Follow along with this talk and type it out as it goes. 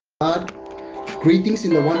God. Greetings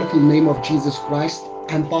in the wonderful name of Jesus Christ.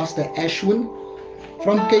 I'm Pastor Ashwin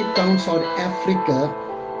from Cape Town, South Africa.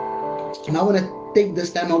 And I want to take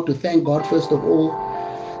this time out to thank God, first of all,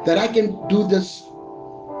 that I can do this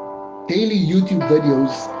daily YouTube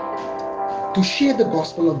videos to share the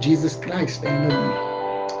gospel of Jesus Christ. And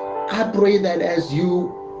I pray that as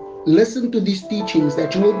you listen to these teachings,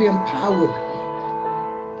 that you will be empowered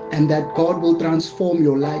and that God will transform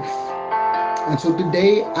your life. And so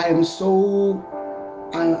today I am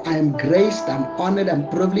graced, I'm honored, I'm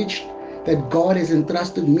privileged that God has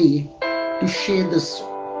entrusted me to share this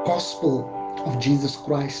gospel of Jesus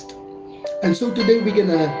Christ. And so today we're going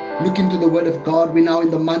to look into the Word of God. We're now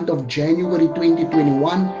in the month of January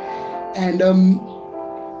 2021. And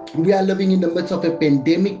we are living in the midst of a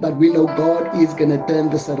pandemic, but we know God is going to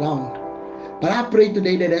turn this around. But I pray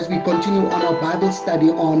today that as we continue on our Bible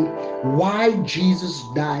study on why Jesus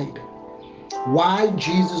died, my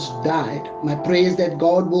prayer is that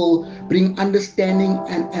God will bring understanding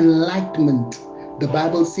and enlightenment. The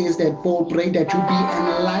Bible says that Paul prayed that you be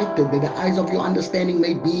enlightened, that the eyes of your understanding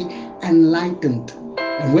may be enlightened.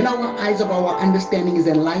 And when our eyes of our understanding is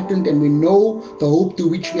enlightened and we know the hope to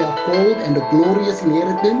which we are called and the glorious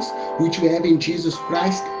inheritance which we have in Jesus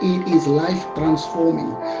Christ, it is life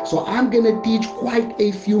transforming. So I'm going to teach quite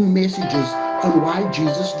a few messages on why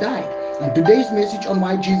Jesus died. And today's message on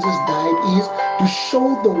why Jesus died is to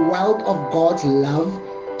show the wealth of God's love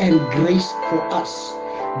and grace for us.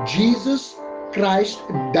 Jesus Christ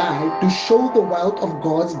died to show the wealth of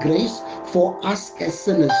God's grace for us as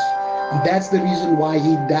sinners. And that's the reason why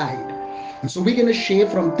he died. And so we're going to share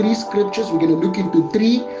from three scriptures. We're going to look into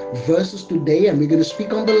three verses today, and we're going to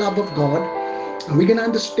speak on the love of God. And we're going to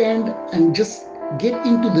understand and just get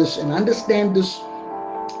into this and understand this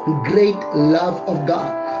great love of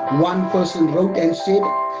God. One person wrote and said,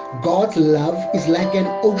 God's love is like an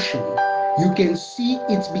ocean. You can see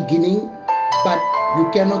its beginning, but you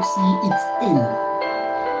cannot see its end.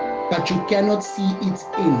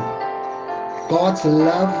 God's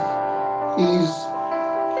love is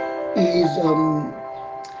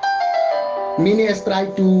many has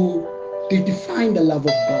tried to define the love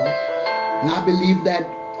of God. And I believe that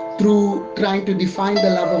through trying to define the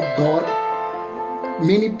love of God,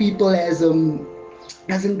 many people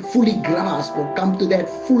hasn't fully grasped or come to that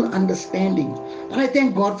full understanding. But I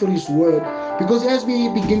thank God for his word, because as we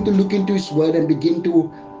begin to look into his word and begin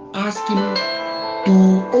to ask him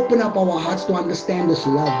to open up our hearts to understand this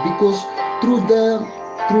love, because through the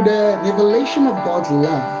revelation of God's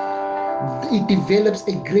love, it develops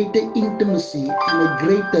a greater intimacy and a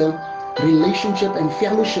greater relationship and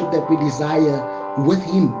fellowship that we desire with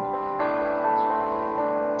him.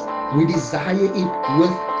 We desire it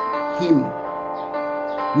with him.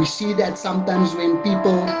 We see that sometimes when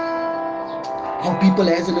how people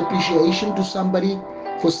has an appreciation to somebody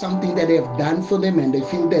for something that they have done for them, and they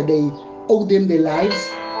feel that they owe them their lives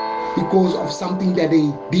because of something that they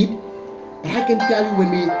did. But I can tell you, when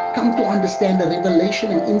we come to understand the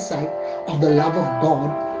revelation and insight of the love of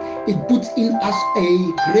God, it puts in us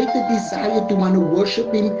a greater desire to want to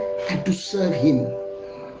worship him and to serve him.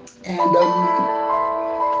 And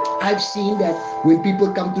I've seen that when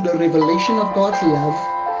people come to the revelation of God's love,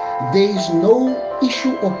 there is no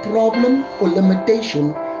issue or problem or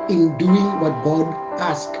limitation in doing what God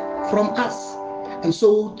asks from us. And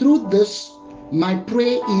so through this, my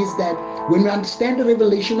prayer is that when we understand the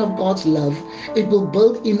revelation of God's love, it will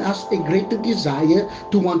build in us a greater desire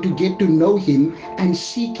to want to get to know him and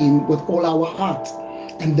seek him with all our heart.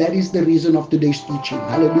 And that is the reason of today's teaching.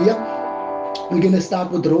 Hallelujah. We're going to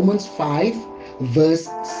start with Romans 5, verse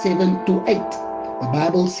 7 to 8. The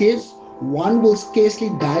Bible says, one will scarcely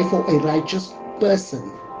die for a righteous person,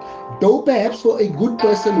 though perhaps for a good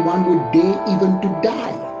person one would dare even to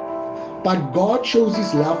die. But God shows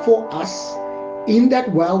his love for us in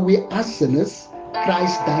that while we are sinners,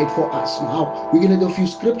 Christ died for us. Now, we're going to do a few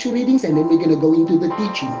scripture readings and then we're going to go into the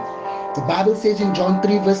teaching. The Bible says in John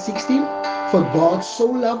 3, verse 16, for God so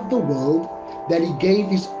loved the world that he gave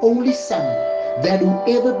his only Son, that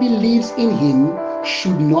whoever believes in him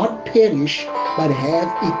should not perish but have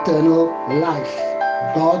eternal life.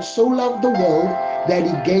 God so loved the world that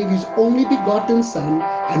he gave his only begotten Son,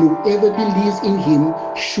 and whoever believes in him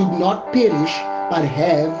should not perish but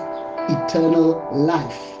have eternal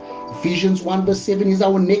life. Ephesians 1 verse 7 is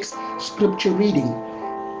our next scripture reading.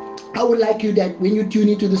 I would like you that when you tune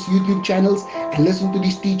into this YouTube channels and listen to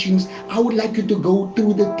these teachings, I would like you to go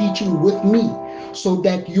through the teaching with me, so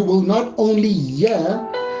that you will not only hear,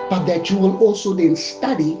 but that you will also then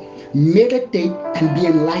study, meditate, and be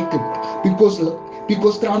enlightened.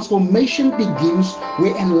 Because transformation begins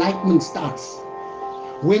where enlightenment starts.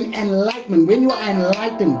 When enlightenment, when you are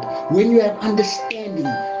enlightened, when you have understanding,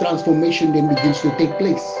 transformation then begins to take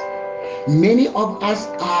place. Many of us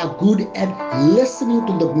are good at listening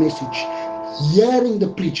to the message, hearing the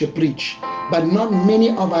preacher preach, but not many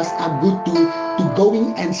of us are good to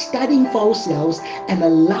going and studying for ourselves and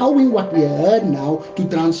allowing what we heard now to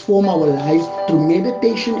transform our lives through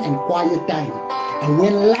meditation and quiet time. And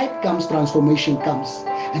when light comes, transformation comes.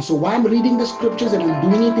 And so why I'm reading the scriptures and I'm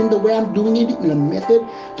doing it in the way I'm doing it, in the method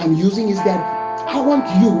I'm using, is that I want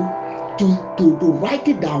you to write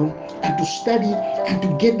it down and to study and to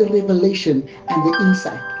get the revelation and the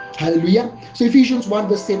insight. Hallelujah. So Ephesians 1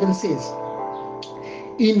 verse 7 says,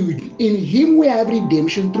 in him we have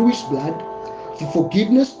redemption through his blood, the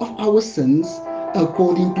forgiveness of our sins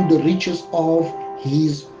according to the riches of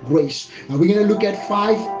his grace. Now we're going to look at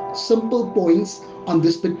 5 simple points on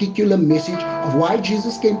this particular message of why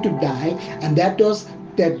Jesus came to die, and that was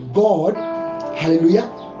that God,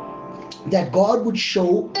 hallelujah, that God would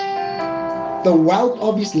show the wealth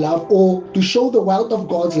of his love, or to show the wealth of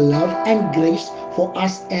God's love and grace for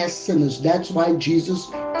us as sinners. That's why Jesus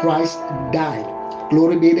Christ died.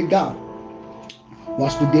 Glory be to God.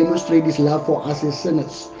 Was to demonstrate his love for us as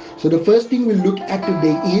sinners. So the first thing we look at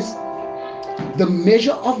today is the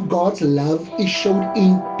measure of God's love is shown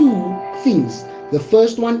in 2 things. The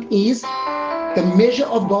first one is the measure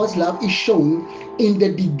of God's love is shown in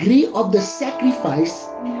the degree of the sacrifice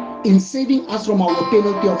in saving us from our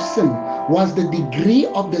penalty of sin. Was the degree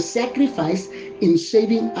of the sacrifice in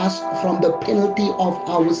saving us from the penalty of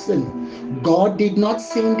our sin. God did not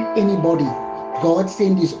send anybody. God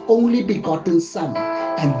sent his only begotten Son.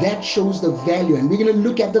 And that shows the value. And we're going to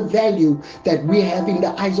look at the value that we have in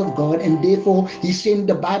the eyes of God. And therefore, he sent,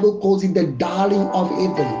 the Bible calls it the darling of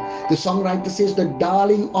heaven. The songwriter says the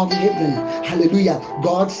darling of heaven. Hallelujah.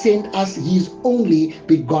 God sent us his only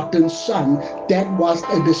begotten Son. That was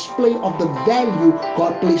a display of the value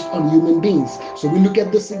God placed on human beings. So we look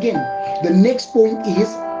at this again. The next point is,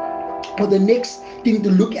 or the next thing to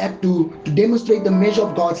look at to demonstrate the measure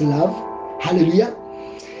of God's love, hallelujah,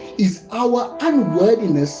 is our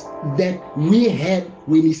unworthiness that we had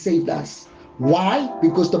when he saved us. Why?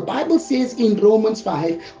 Because the Bible says in Romans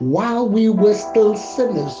 5, while we were still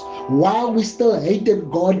sinners, while we still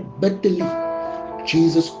hated God bitterly,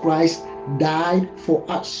 Jesus Christ died for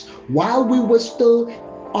us. While we were still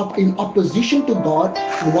in opposition to God,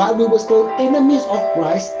 and while we were still enemies of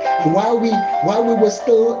Christ, and while we were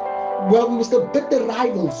still bitter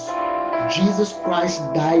rivals, Jesus Christ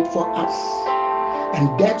died for us.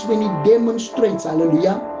 And that's when he demonstrates,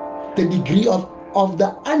 hallelujah, the degree of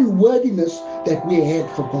the unworthiness that we had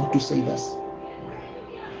for God to save us.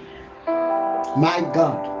 My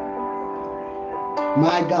God.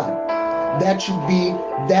 My God. That should be,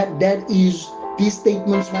 that is, these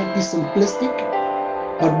statements might be simplistic,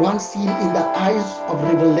 but once seen in the eyes of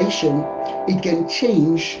revelation, it can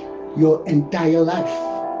change your entire life.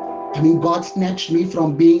 I mean, God snatched me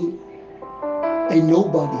from being a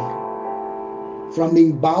nobody, from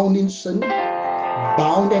being bound in sin,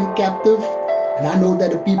 bound and captive. And I know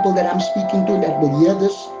that the people that I'm speaking to that will hear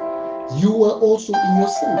this, you were also in your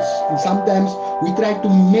sins. And sometimes we try to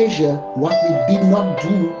measure what we did not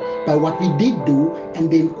do by what we did do,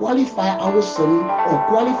 and then qualify our sin or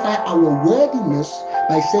qualify our worthiness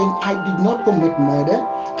by saying, I did not commit murder,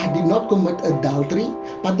 I did not commit adultery.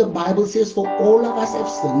 But the Bible says, for all of us have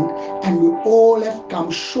sinned, and we all have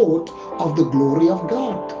come short of the glory of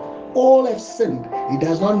God. All have sinned. It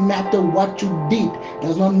does not matter what you did. It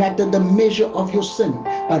does not matter the measure of your sin.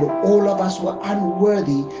 But all of us were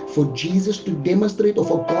unworthy for Jesus to demonstrate, or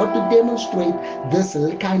for God to demonstrate this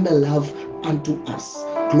kind of love unto us.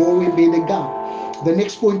 Glory be to God. The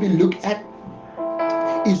next point we look at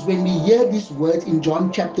is when we hear these words in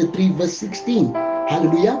John chapter 3 verse 16.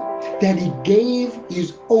 Hallelujah. That he gave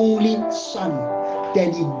his only Son.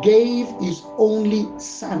 That he gave his only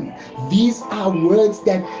Son. These are words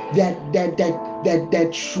that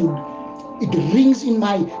should, it rings in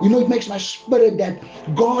my, it makes my spirit that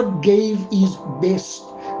God gave his best.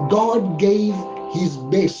 God gave his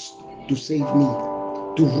best to save me,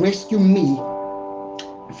 to rescue me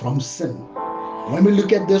from sin. When we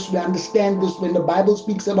look at this, we understand this. When the Bible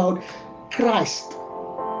speaks about Christ,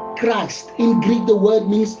 in Greek the word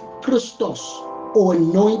means Christos, or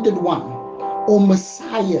anointed one, or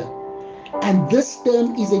Messiah. And this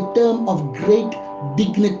term is a term of great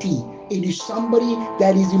dignity. It is somebody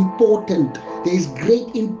that is important. There is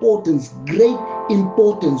great importance.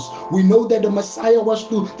 We know that the Messiah was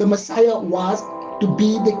to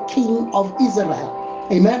be the King of Israel.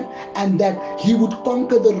 Amen. And that he would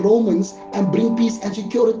conquer the Romans and bring peace and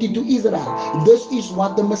security to Israel. This is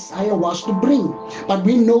what the Messiah was to bring. But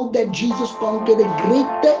we know that Jesus conquered a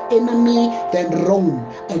greater enemy than Rome,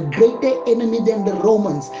 a greater enemy than the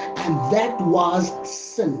Romans, and that was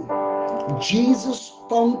sin. Jesus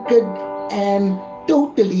conquered and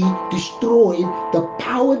totally destroyed the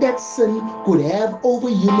power that sin could have over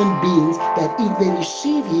human beings, that if they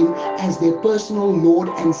receive him as their personal Lord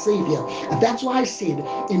and Savior. And that's why I said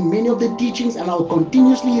in many of the teachings, and I'll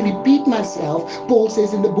continuously repeat myself, Paul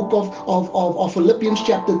says in the book of Philippians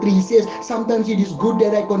chapter 3, he says, sometimes it is good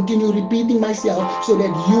that I continue repeating myself so that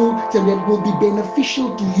it will be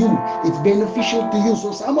beneficial to you. It's beneficial to you.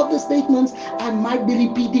 So some of the statements I might be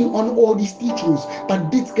repeating on all these teachings,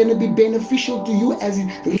 but it's going to be beneficial to you as it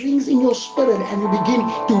rings in your spirit and you begin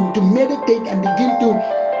to meditate and begin to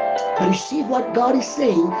receive what God is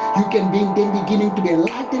saying. You can be then beginning to be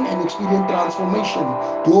enlightened and experience transformation.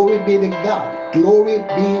 Glory be to God. Glory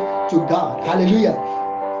be to God. Hallelujah.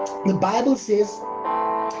 The Bible says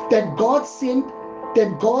that God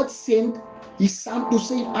sent his son to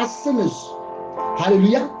save us sinners.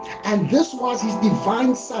 Hallelujah. And this was his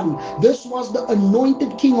divine son. This was the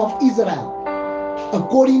anointed king of Israel,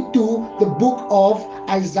 according to the book of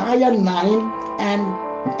Isaiah 9 and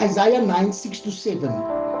Isaiah 9 6 to 7.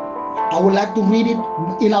 I would like to read it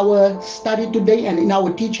in our study today and in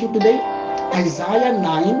our teaching today. Isaiah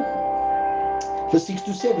 9 verse 6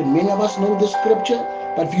 to 7. Many of us know the scripture,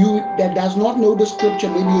 but if you that does not know the scripture,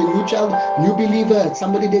 maybe a new child, new believer,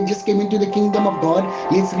 somebody that just came into the kingdom of God,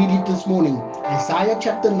 let's read it this morning. Isaiah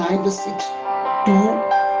chapter 9 verse 6 to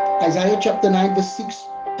Isaiah chapter 9 verse 6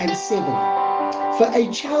 and 7. For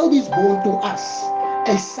a child is born to us,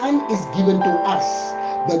 a son is given to us.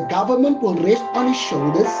 The government will rest on his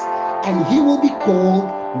shoulders, and he will be called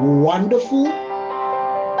Wonderful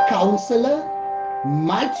Counselor,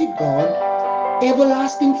 Mighty God,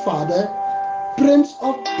 Everlasting Father, Prince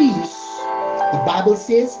of Peace. The Bible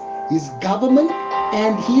says his government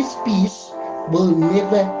and his peace will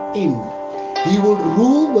never end. He will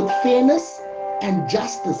rule with fairness and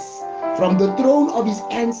justice from the throne of his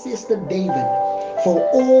ancestor David for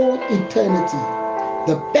all eternity.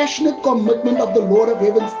 The passionate commitment of the Lord of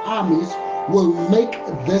Heaven's armies will make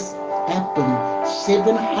this happen.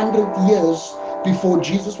 700 years before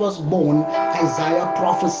Jesus was born, Isaiah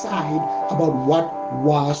prophesied about what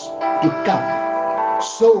was to come.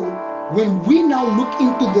 So when we now look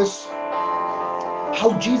into this,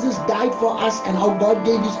 how Jesus died for us and how God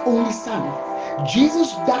gave his only son,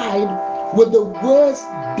 Jesus died with the worst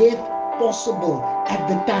death possible at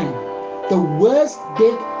the time. The worst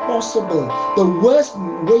death possible, the worst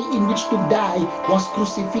way in which to die was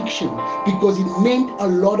crucifixion, because it meant a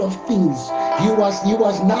lot of things. He was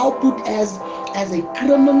now put as a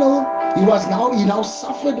criminal. He now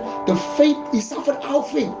suffered the fate. He suffered our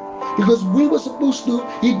fate, because we were supposed to.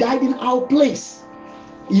 He died in our place.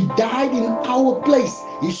 He died in our place.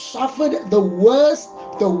 He suffered the worst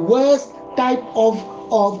type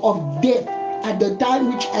of death at the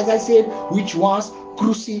time, which, as I said, which was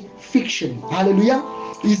crucifixion. Hallelujah.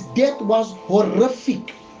 His death was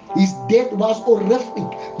horrific. His death was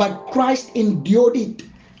horrific, but Christ endured it.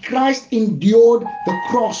 Christ endured the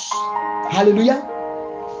cross. Hallelujah.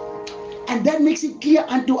 And that makes it clear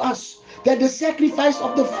unto us that the sacrifice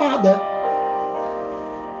of the Father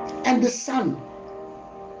and the Son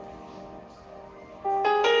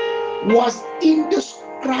was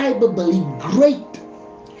indescribably great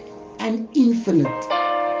and infinite.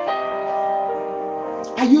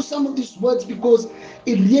 I use some of these words because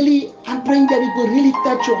I'm praying that it will really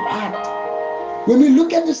touch your heart. When we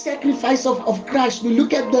look at the sacrifice of Christ, we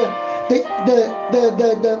look at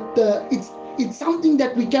it's something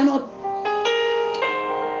that we cannot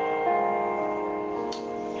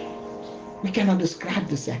describe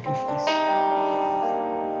the sacrifice.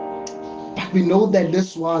 But we know that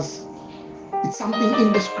it's something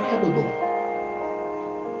indescribable.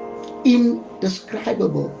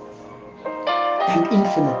 Indescribable and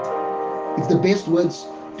infinite. It's the best words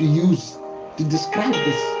to use to describe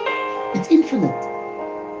this. It's infinite.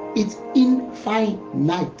 It's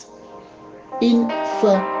infinite.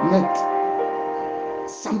 Infinite.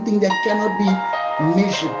 Something that cannot be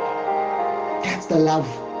measured. That's the love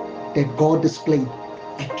that God displayed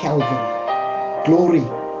at Calvary. Glory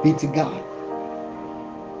be to God.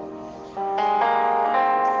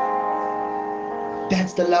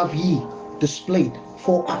 That's the love he displayed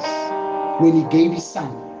for us when he gave his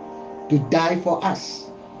son to die for us.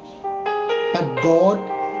 But God,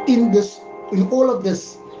 in all of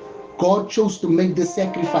this, God chose to make this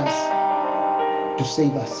sacrifice to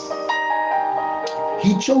save us.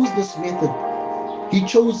 He chose this method He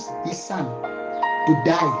chose his son to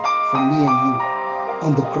die for me and you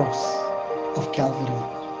on the cross of Calvary.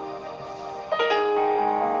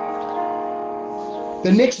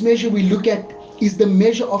 The next measure we look at is the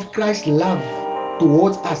measure of Christ's love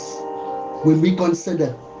towards us when we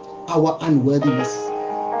consider our unworthiness.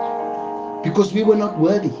 Because we were not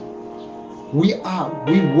worthy. We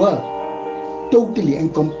were totally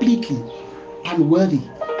and completely unworthy.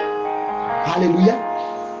 Hallelujah.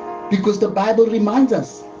 Because the Bible reminds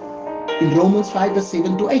us in Romans 5 verse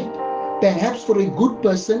 7 to 8, perhaps for a good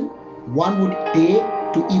person, one would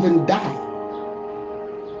dare to even die.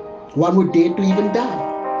 One would dare to even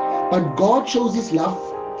die. But God shows his love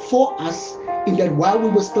for us in that while we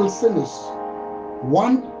were still sinners,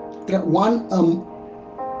 one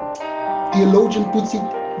theologian puts it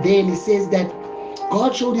there and he says that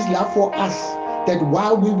God showed his love for us that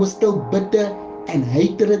while we were still bitter and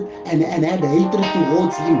hatred and had hatred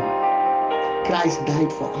towards him, Christ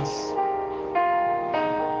died for us.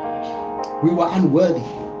 We were unworthy,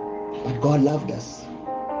 but God loved us.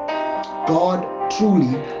 God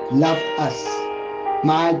truly loved us.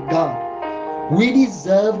 My God, we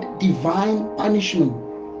deserved divine punishment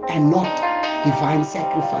and not divine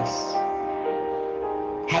sacrifice.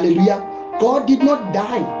 Hallelujah. God did not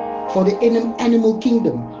die for the animal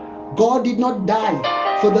kingdom. God did not die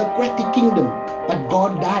for the aquatic kingdom, but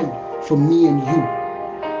God died for me and you.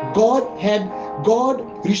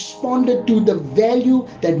 God responded to the value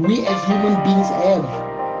that we as human beings have.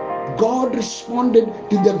 God responded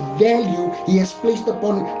to the value he has placed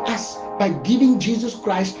upon us by giving Jesus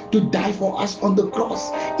Christ to die for us on the cross.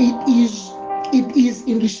 It is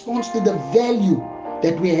in response to the value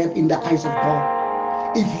that we have in the eyes of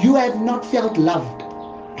God. If you have not felt loved,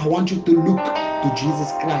 I want you to look to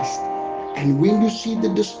Jesus Christ. And when you see the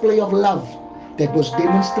display of love that was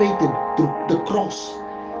demonstrated through the cross,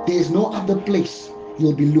 there is no other place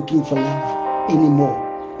you'll be looking for love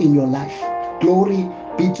anymore in your life. Glory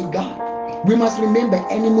be to God. We must remember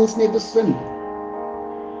animals never sinned,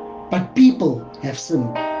 but people have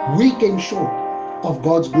sinned. We came short of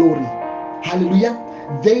God's glory. Hallelujah.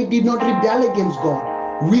 They did not rebel against God.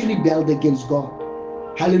 We rebelled against God.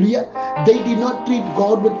 Hallelujah. They did not treat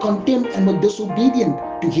God with contempt and were disobedient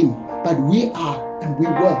to him. But we are and we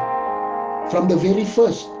were. From the very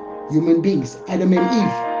first human beings, Adam and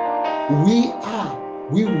Eve,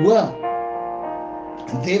 we were.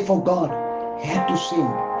 And therefore God had to send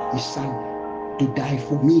his son to die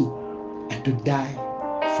for me and to die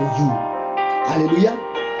for you. Hallelujah.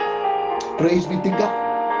 Praise be to God.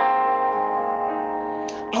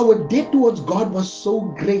 Our debt towards God was so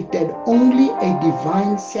great that only a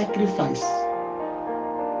divine sacrifice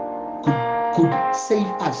could save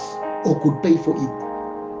us or could pay for it.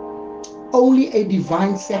 Only a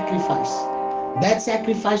divine sacrifice. That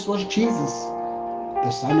sacrifice was Jesus,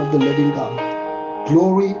 the Son of the living God.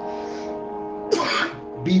 Glory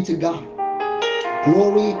be to God.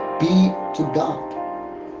 Glory be to God.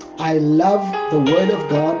 I love the word of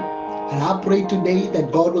God, and I pray today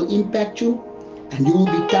that God will impact you and you will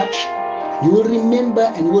be touched. You will remember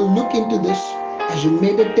and you will look into this as you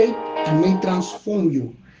meditate, and may transform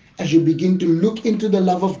you as you begin to look into the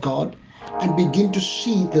love of God and begin to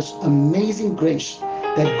see this amazing grace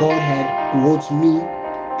that God had towards me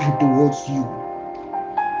and towards you.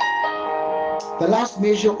 The last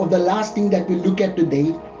measure, or the last thing that we look at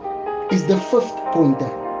today, is the fifth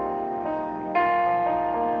pointer.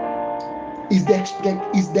 Is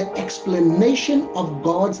the explanation of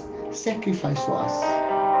God's sacrifice for us.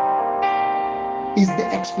 Is the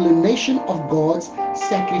explanation of God's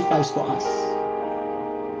sacrifice for us.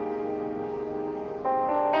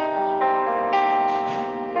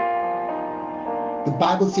 The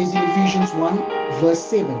Bible says in Ephesians 1 verse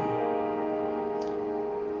 7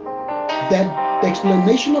 that the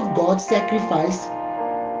explanation of God's sacrifice,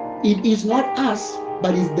 it is not us,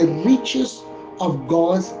 but is the riches of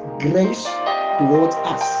God's grace towards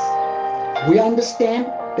us. We understand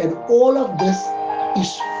that all of this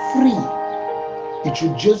is free. It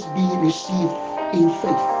should just be received in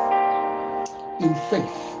faith. In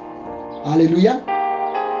faith. Hallelujah.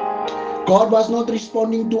 God was not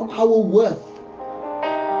responding to our worth,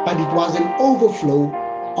 but it was an overflow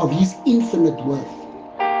of his infinite worth.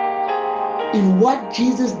 In what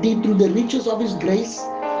Jesus did through the riches of his grace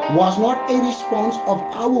was not a response of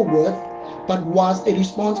our worth, but was a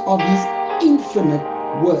response of his infinite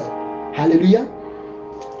worth. Hallelujah.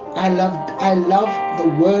 I love the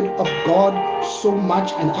word of God so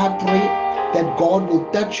much, and I pray that God will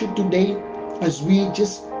touch you today as we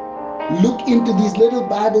just look into these little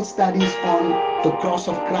Bible studies on the cross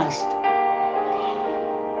of Christ.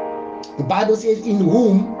 The Bible says, in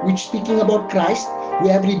whom, which speaking about Christ, We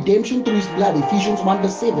have redemption through his blood. Ephesians 1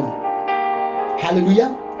 verse 7.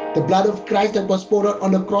 Hallelujah. The blood of Christ that was poured out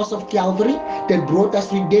on the cross of Calvary that brought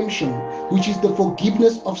us redemption, which is the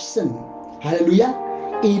forgiveness of sin. Hallelujah.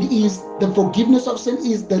 It is the forgiveness of sin,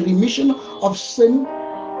 is the remission of sin's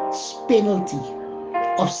penalty.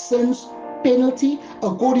 Of sin's penalty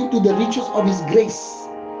according to the riches of his grace.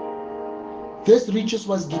 This riches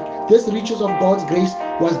of God's grace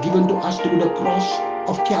was given to us through the cross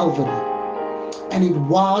of Calvary. And it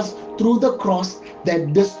was through the cross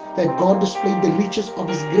that God displayed the riches of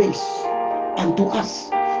his grace unto us.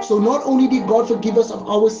 So not only did God forgive us of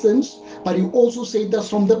our sins, but he also saved us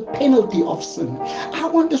from the penalty of sin. I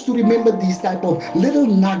want us to remember these type of little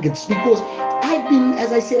nuggets, because I've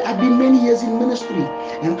been many years in ministry,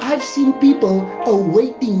 and I've seen people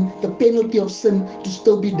awaiting the penalty of sin to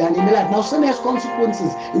still be done in their life. Now, sin has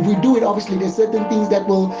consequences. If we do it, obviously there's certain things that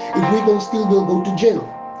if we don't steal, we'll go to jail.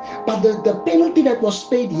 But the penalty that was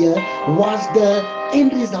paid here was the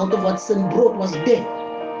end result of what sin brought, was death.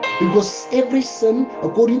 Because every sin,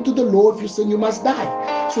 according to the law, if you sin, you must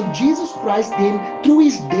die. So Jesus Christ then, through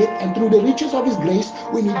his death and through the riches of his grace,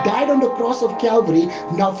 when he died on the cross of Calvary,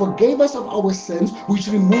 now forgave us of our sins, which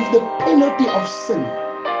removed the penalty of sin.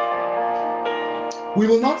 We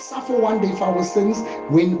will not suffer one day for our sins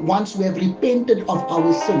once we have repented of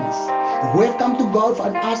our sins. If we have come to God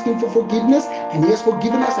and asked him for forgiveness, and he has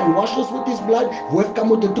forgiven us and washed us with his blood, if we have come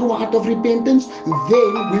with a true heart of repentance,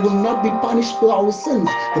 then we will not be punished for our sins.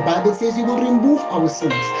 The Bible says he will remove our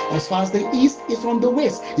sins. As far as the east is from the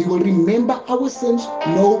west, he will remember our sins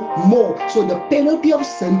no more. So the penalty of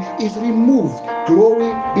sin is removed.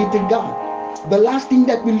 Glory be to God. The last thing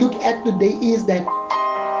that we look at today is that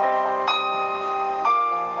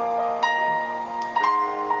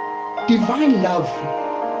divine love,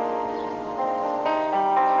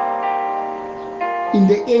 in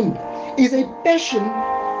the end, is a passion.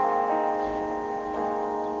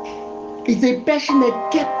 It's a passion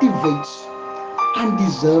that captivates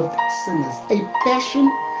undeserved sinners. A passion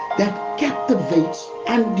that captivates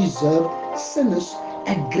undeserved sinners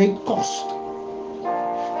at great cost.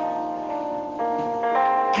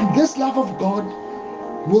 And this love of God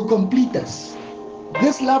will complete us.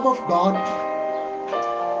 This love of God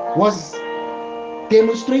was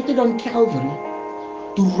demonstrated on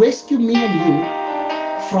Calvary to rescue me and you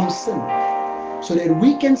from sin, so that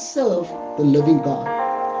we can serve the living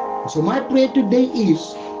God. So my prayer today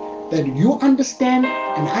is that you understand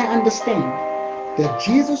and I understand that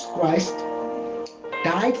Jesus Christ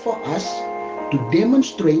died for us to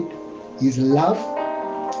demonstrate his love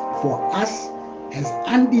for us as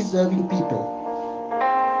undeserving people.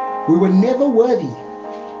 We were never worthy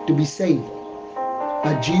to be saved,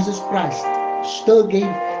 but Jesus Christ still gave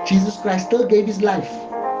his life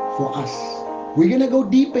for us. We're going to go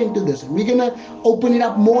deeper into this. We're going to open it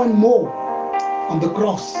up more and more on the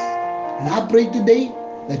cross. And I pray today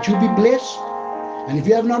that you'll be blessed. And if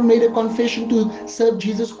you have not made a confession to serve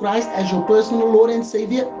Jesus Christ as your personal Lord and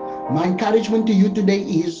Savior, my encouragement to you today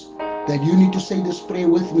is that you need to say this prayer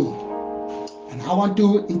with me. And I want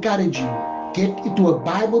to encourage you. Get into a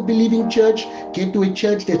Bible-believing church. Get to a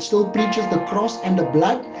church that still preaches the cross and the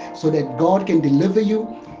blood, so that God can deliver you,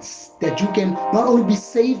 that you can not only be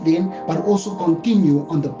saved then, but also continue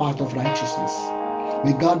on the path of righteousness.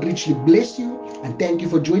 May God richly bless you, and thank you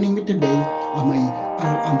for joining me today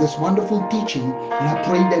on this wonderful teaching. And I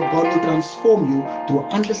pray that God will transform you through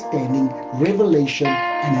understanding, revelation,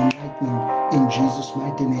 and enlightenment in Jesus'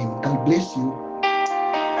 mighty name. God bless you.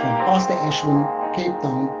 From Pastor Ashwin, Cape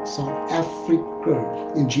Town, South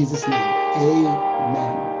Africa. In Jesus' name,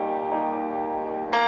 amen.